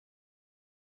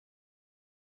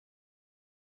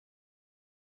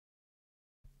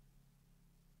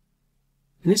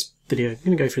In this video, I'm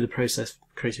going to go through the process of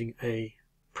creating a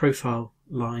profile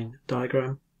line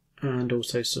diagram and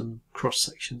also some cross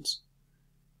sections.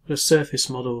 A surface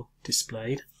model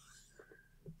displayed.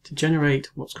 To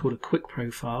generate what's called a quick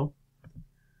profile,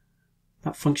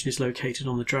 that function is located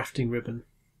on the drafting ribbon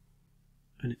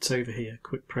and it's over here,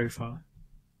 quick profile.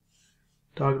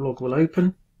 Dialog will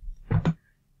open. You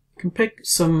can pick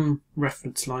some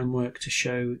reference line work to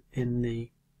show in the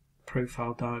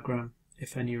profile diagram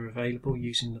if any are available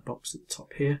using the box at the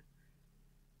top here.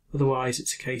 Otherwise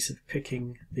it's a case of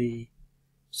picking the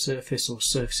surface or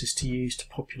surfaces to use to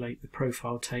populate the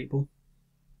profile table.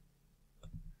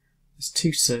 There's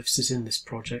two surfaces in this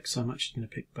project, so I'm actually going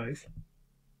to pick both.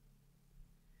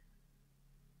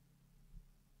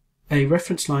 A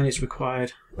reference line is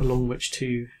required along which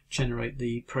to generate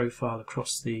the profile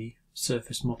across the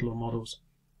surface model or models.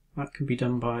 That can be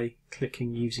done by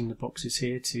clicking using the boxes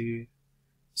here to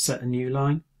set a new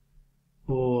line,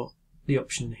 or the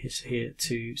option is here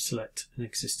to select an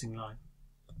existing line.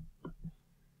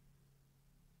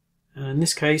 And in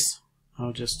this case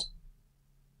I'll just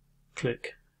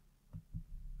click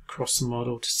across the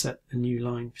model to set a new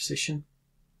line position.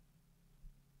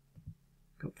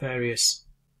 Got various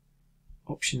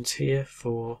options here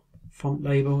for font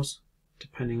labels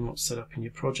depending on what's set up in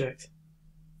your project.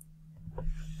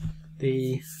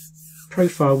 The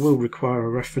profile will require a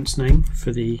reference name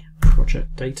for the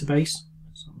project database,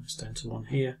 so I'll just enter one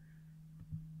here,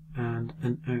 and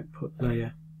an output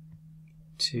layer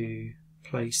to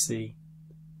place the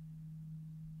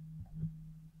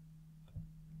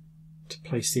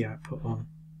output on.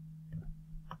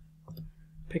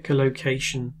 Pick a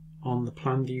location on the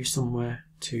plan view somewhere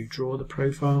to draw the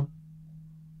profile,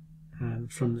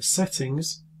 and from the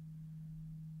settings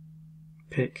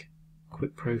pick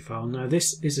quick profile. Now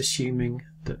this is assuming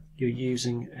that you're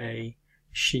using a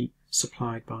sheet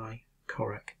supplied by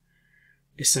Corec.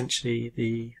 Essentially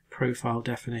the profile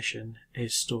definition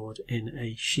is stored in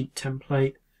a sheet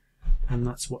template, and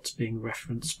that's what's being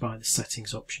referenced by the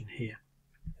settings option here.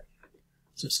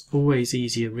 So it's always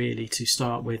easier really to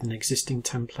start with an existing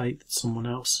template that someone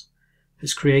else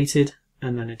has created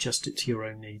and then adjust it to your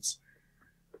own needs.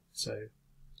 So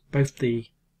both the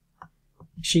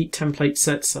sheet template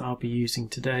sets that I'll be using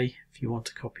today, if you want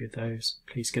a copy of those,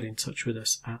 please get in touch with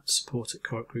us at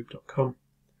support@corecgroup.com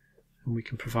and we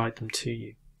can provide them to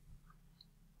you.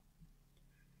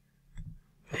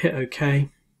 Hit OK.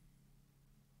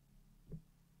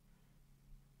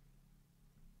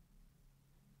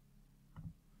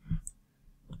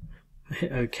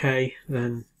 Hit OK,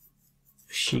 then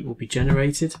a sheet will be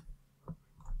generated,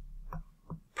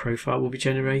 profile will be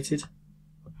generated,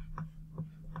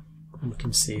 and we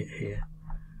can see it here.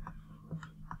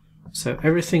 So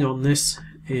everything on this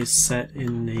is set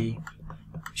in the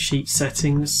sheet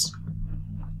settings,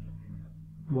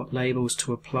 what labels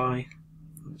to apply.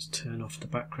 Let's turn off the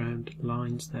background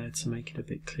lines there to make it a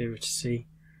bit clearer to see.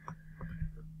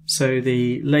 So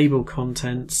the label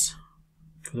contents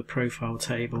for the profile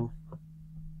table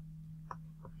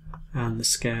and the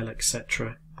scale,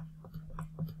 etc.,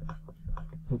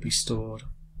 will be stored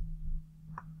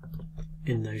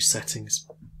in those settings.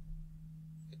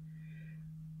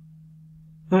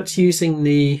 That's using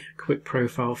the quick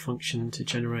profile function to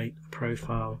generate a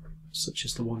profile such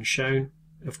as the one shown.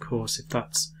 Of course, if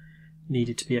that's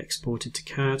needed to be exported to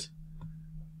CAD,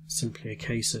 simply a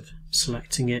case of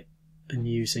selecting it and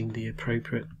using the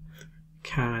appropriate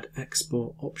CAD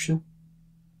export option,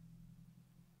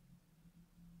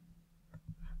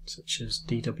 such as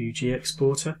DWG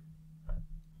exporter.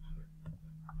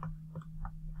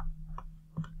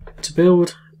 To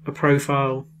build a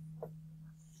profile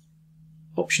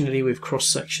optionally with cross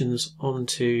sections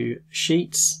onto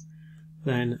sheets,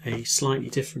 then a slightly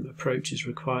different approach is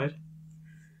required.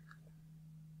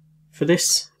 For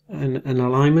this, an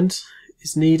alignment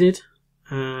is needed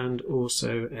and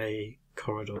also a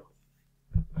corridor.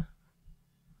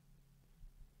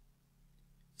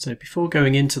 So before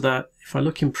going into that, if I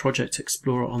look in Project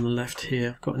Explorer on the left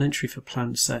here, I've got an entry for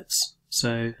plan sets.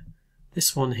 So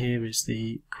this one here is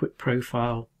the quick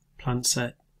profile plan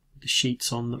set, the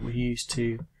sheets on that we use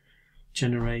to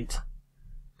generate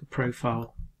the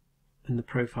profile and the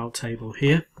profile table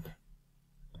here.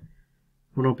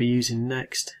 What I'll be using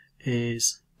next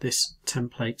is this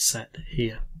template set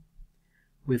here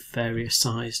with various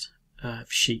sized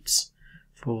sheets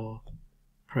for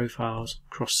profiles,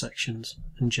 cross sections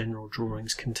and general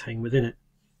drawings contained within it.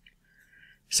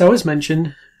 So as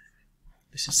mentioned,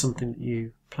 this is something that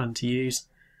you plan to use.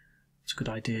 It's a good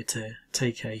idea to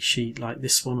take a sheet like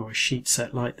this one or a sheet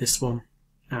set like this one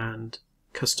and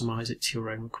customize it to your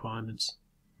own requirements.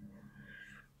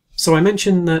 So I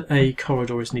mentioned that a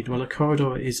corridor is needed. Well, a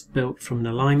corridor is built from an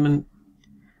alignment.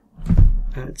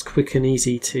 It's quick and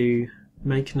easy to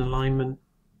make an alignment.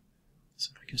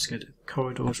 So if I can just go to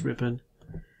corridors ribbon,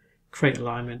 create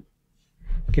alignment,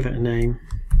 give it a name.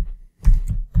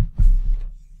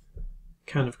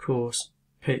 Can of course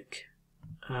pick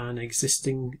an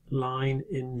existing line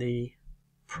in the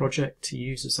project to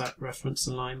use as that reference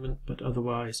alignment, but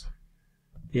otherwise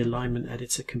the alignment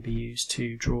editor can be used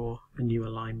to draw a new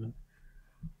alignment.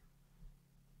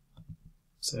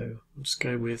 So I'll just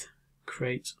go with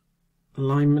create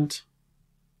alignment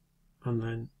and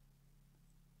then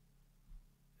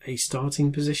a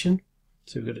starting position.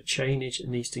 So we've got a chainage,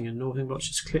 an easting and northing box.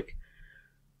 Just click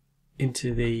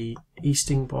into the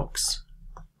easting box,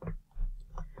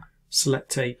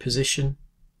 select a position.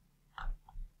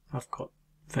 I've got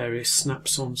various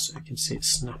snaps on, so you can see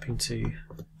it's snapping to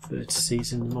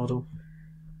vertices in the model.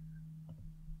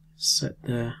 Set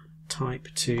the type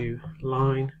to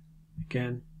line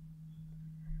again.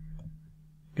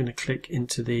 I'm going to click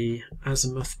into the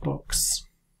azimuth box,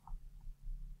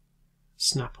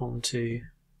 snap onto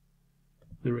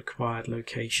the required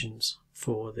locations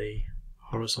for the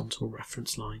horizontal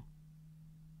reference line.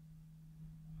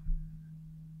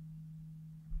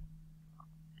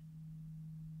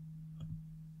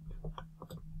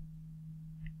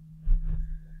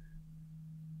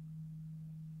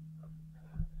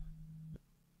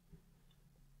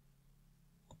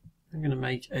 I'm going to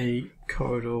make a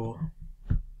corridor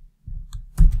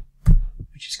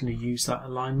which is going to use that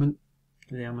alignment.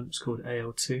 The element is called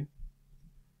AL2.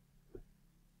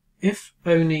 If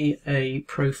only a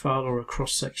profile or a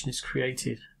cross section is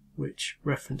created which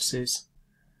references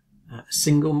a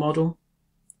single model,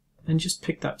 then just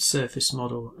pick that surface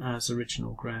model as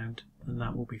original ground and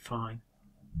that will be fine.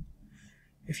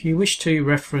 If you wish to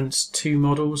reference 2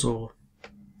 models or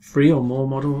 3 or more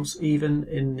models even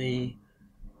in the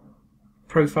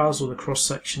profiles or the cross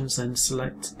sections, then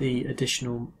select the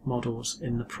additional models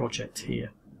in the project here.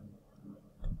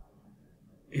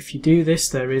 If you do this,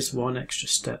 there is one extra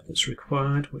step that's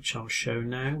required, which I'll show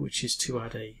now, which is to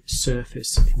add a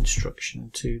surface instruction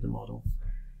to the model.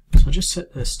 So I'll just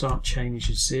set the start change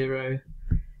as 0,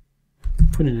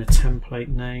 put in a template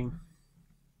name,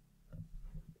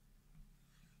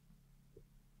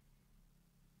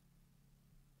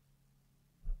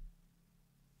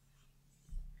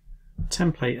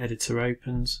 template editor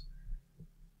opens.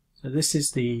 So this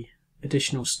is the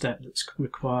additional step that's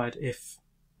required if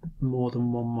more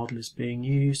than one model is being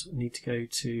used. I need to go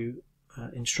to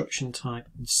instruction type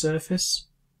and surface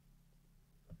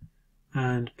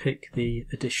and pick the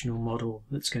additional model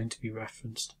that's going to be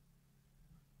referenced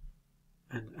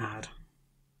and add.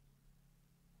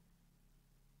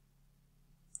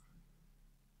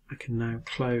 I can now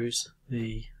close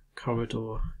the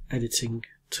corridor editing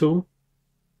tool.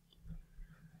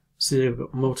 So we've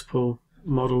got multiple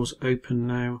models open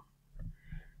now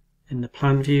in the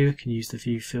plan view. I can use the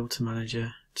view filter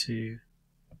manager to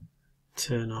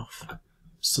turn off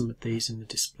some of these in the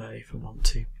display if I want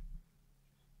to.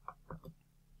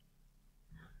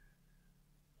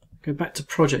 Go back to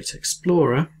Project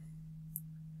Explorer,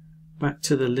 back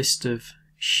to the list of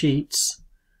sheets.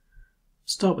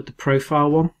 Start with the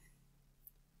profile one.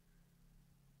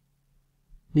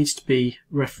 Needs to be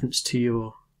referenced to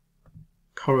your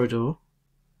corridor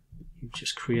you've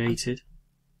just created,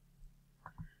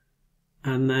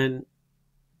 and then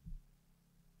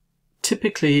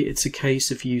typically it's a case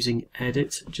of using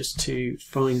edit just to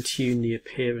fine-tune the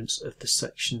appearance of the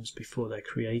sections before they're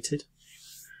created,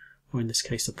 or in this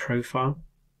case a profile.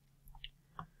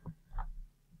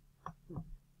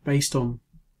 Based on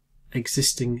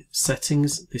existing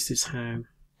settings, this is how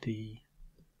the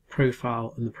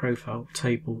profile and the profile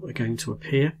table are going to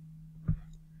appear.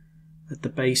 At the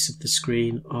base of the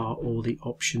screen are all the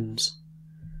options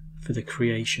for the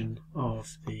creation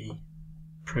of the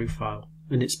profile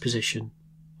and its position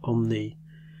on the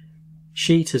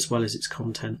sheet as well as its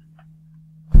content.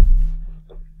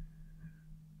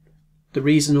 The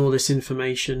reason all this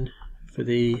information for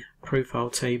the profile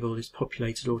table is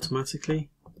populated automatically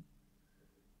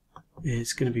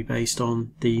is going to be based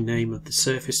on the name of the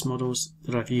surface models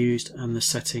that I've used and the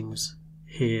settings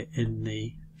here in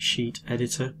the sheet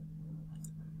editor.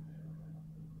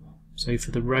 So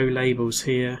for the row labels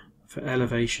here, for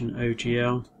elevation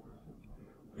OGL,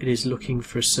 it is looking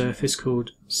for a surface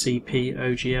called CP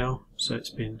OGL, so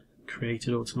it's been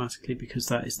created automatically because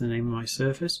that is the name of my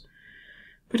surface.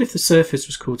 But if the surface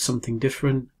was called something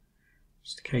different,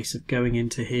 it's a case of going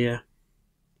into here,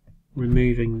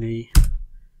 removing the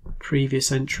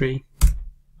previous entry,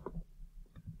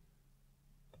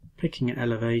 picking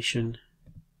elevation,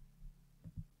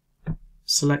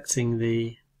 selecting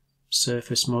the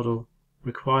surface model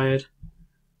required,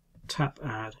 tap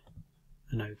Add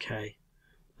and OK,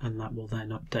 and that will then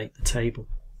update the table.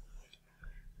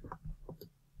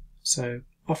 So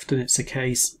often it's a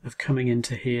case of coming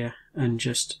into here and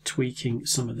just tweaking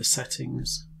some of the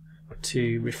settings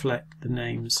to reflect the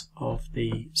names of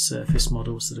the surface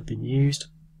models that have been used.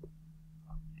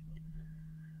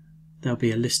 There'll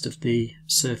be a list of the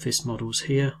surface models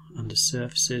here under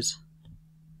Surfaces.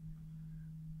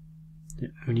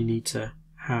 You only need to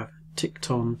have ticked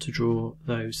on to draw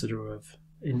those that are of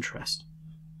interest.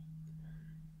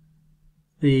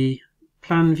 The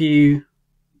plan view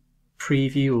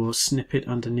preview or snippet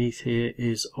underneath here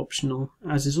is optional,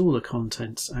 as is all the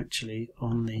contents actually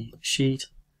on the sheet.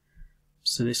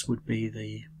 So this would be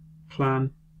the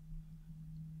plan.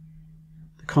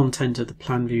 The content of the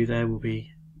plan view there will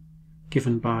be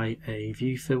given by a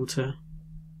view filter,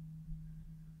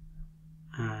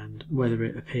 and whether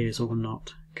it appears or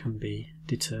not can be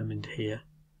determined here,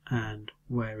 and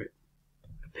where it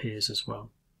appears as well.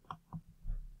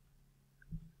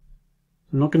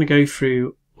 I'm not going to go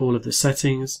through all of the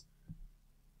settings.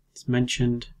 As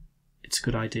mentioned, it's a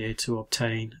good idea to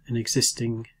obtain an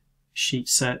existing sheet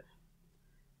set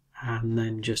and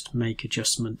then just make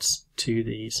adjustments to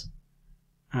these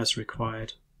as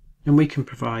required, and we can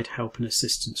provide help and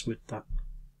assistance with that.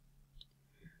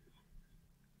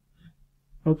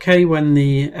 Okay, when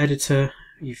the editor,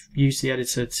 you've used the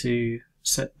editor to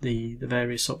set the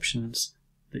various options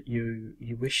that you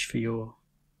wish for your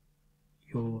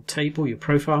table, your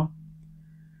profile,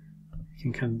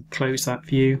 you can close that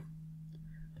view,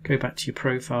 go back to your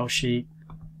profile sheet,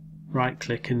 right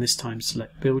click and this time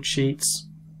select Build Sheets.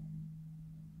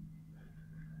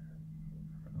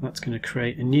 That's going to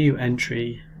create a new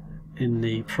entry in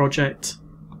the project,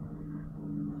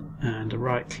 and a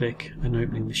right click and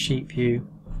opening the sheet view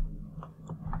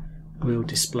will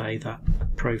display that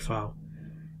profile.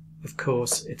 Of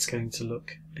course, it's going to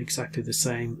look exactly the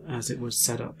same as it was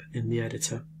set up in the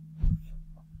editor.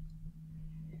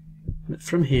 But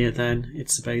from here then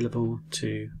it's available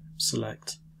to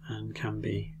select and can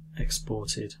be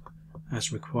exported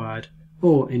as required,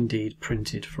 or indeed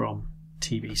printed from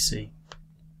TBC.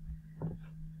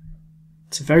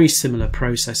 It's a very similar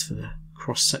process for the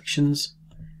cross sections.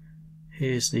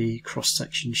 Here's the cross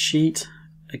section sheet.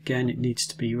 Again, it needs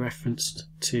to be referenced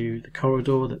to the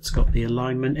corridor that's got the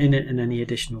alignment in it and any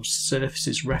additional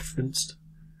surfaces referenced.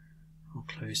 I'll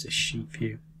close this sheet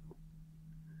view.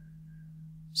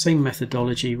 Same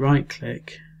methodology, right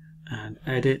click and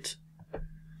edit.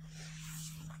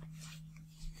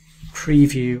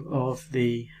 Preview of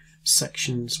the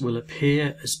sections will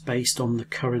appear as based on the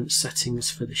current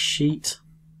settings for the sheet.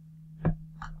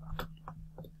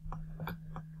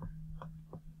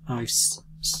 I've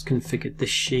configured this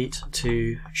sheet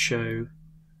to show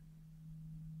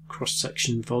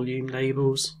cross-section volume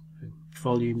labels,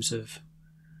 volumes of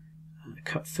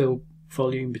cut fill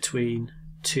volume between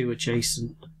two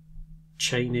adjacent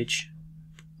chainage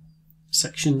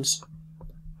sections,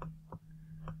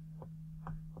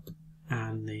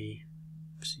 and the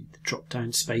drop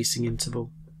down spacing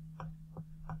interval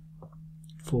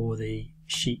for the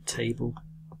sheet table,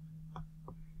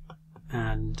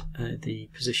 and the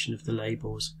position of the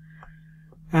labels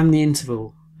and the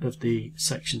interval of the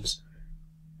sections.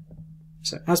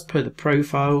 So as per the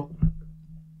profile,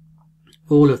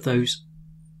 all of those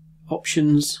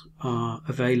options are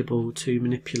available to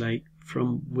manipulate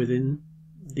from within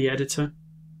the editor.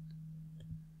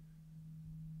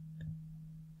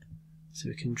 So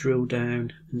we can drill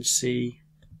down and see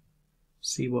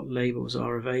what labels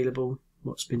are available,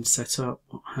 what's been set up,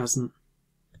 what hasn't,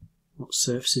 what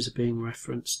surfaces are being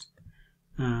referenced,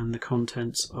 and the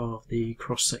contents of the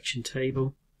cross-section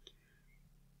table.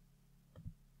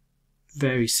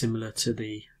 Very similar to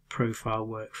the profile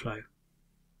workflow.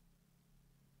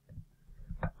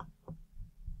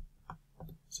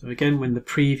 So again, when the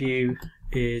preview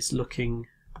is looking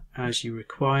as you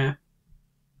require,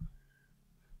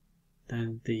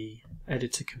 then the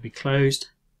editor can be closed.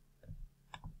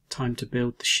 Time to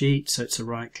build the sheet, so it's a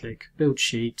right click, Build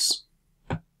Sheets.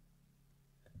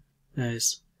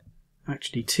 There's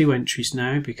actually two entries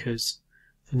now because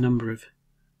the number of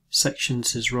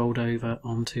sections has rolled over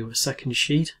onto a second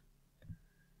sheet.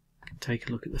 You can take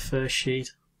a look at the first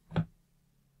sheet,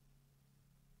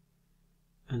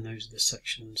 and those are the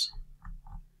sections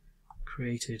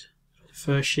created for the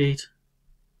first sheet.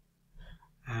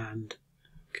 And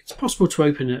it's possible to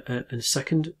open a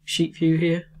second sheet view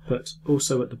here, but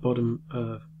also at the bottom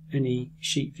of any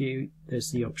sheet view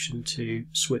there's the option to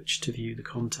switch to view the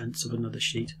contents of another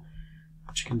sheet,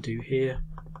 which you can do here.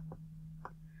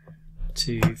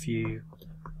 to view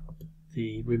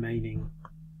the remaining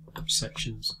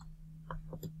sections.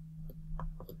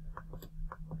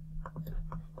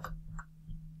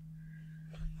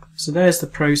 So there's the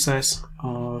process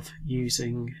of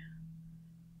using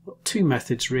two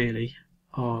methods really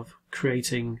of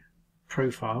creating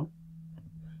profile.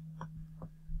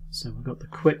 So we've got the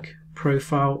quick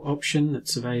profile option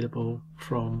that's available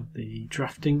from the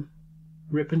drafting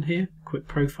ribbon here, quick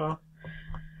profile,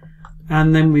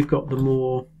 and then we've got the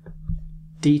more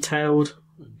detailed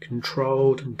and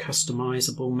controlled and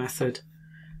customizable method,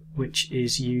 which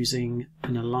is using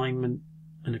an alignment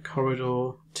and a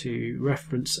corridor to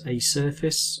reference a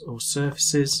surface or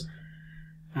surfaces,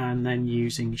 and then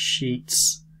using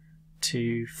sheets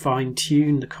to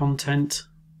fine-tune the content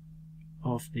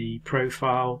of the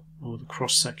profile or the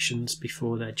cross sections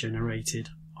before they're generated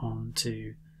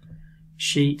onto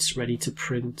sheets ready to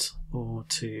print or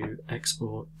to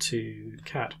export to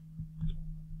CAD.